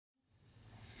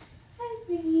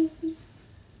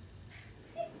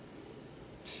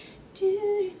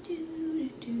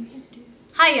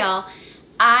Hi y'all,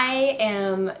 I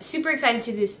am super excited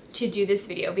to do this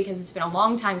video because it's been a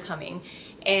long time coming,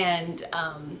 and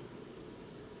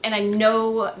I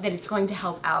know that it's going to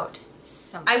help out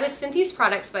some. I was sent these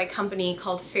products by a company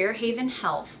called Fairhaven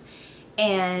Health,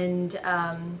 and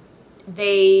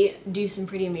they do some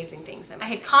pretty amazing things. I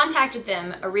had contacted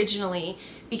them originally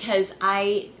because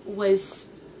I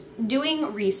was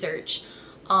doing research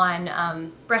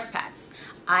on breast pads.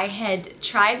 I had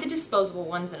tried the disposable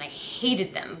ones and I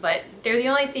hated them, but they're the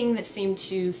only thing that seemed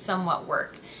to somewhat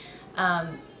work.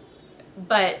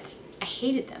 But I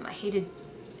hated them. I hated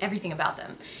everything about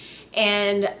them.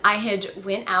 And I had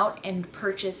went out and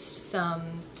purchased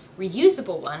some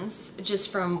reusable ones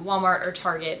just from Walmart or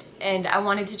Target, and I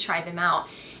wanted to try them out.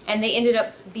 And they ended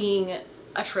up being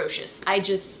atrocious. I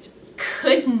just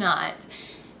could not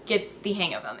get the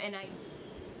hang of them. And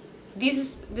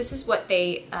this is what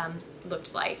they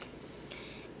looked like,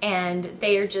 and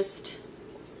they are just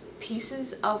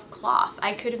pieces of cloth.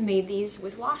 I could have made these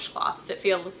with washcloths. It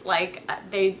feels like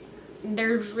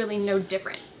there's really no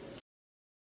different.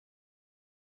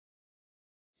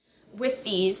 With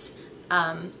these,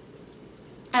 I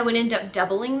would end up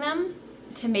doubling them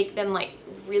to make them like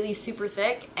really super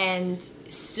thick, and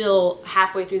still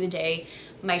halfway through the day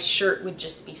my shirt would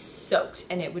just be soaked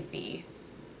and it would be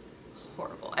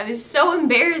horrible. It was so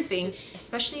embarrassing,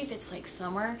 especially if it's like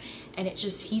summer and it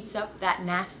just heats up that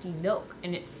nasty milk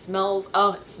and it smells,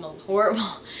 oh, it smells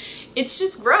horrible. It's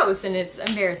just gross and it's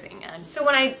embarrassing. And so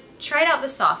when I tried out the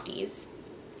Softies,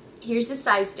 here's the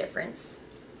size difference.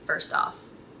 First off,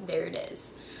 there it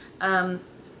is.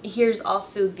 Here's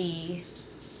also the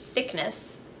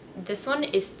thickness. This one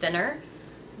is thinner,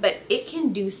 but it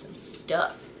can do some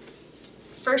stuff.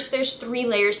 First, there's 3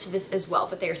 layers to this as well,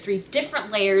 but they are 3 different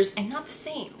layers and not the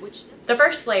same. The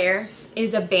first layer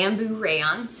is a bamboo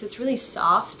rayon, so it's really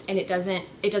soft and it doesn't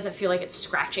feel like it's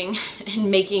scratching and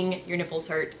making your nipples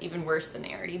hurt even worse than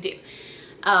they already do.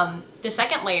 The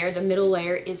second layer, the middle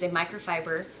layer, is a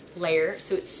microfiber layer,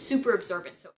 so it's super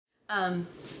absorbent. So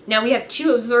now we have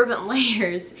 2 absorbent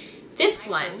layers. This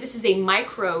is a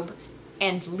microbe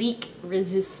and leak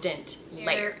resistant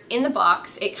layer. In the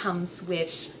box, it comes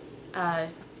with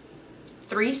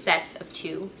 3 sets of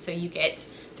 2, so you get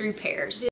 3 pairs.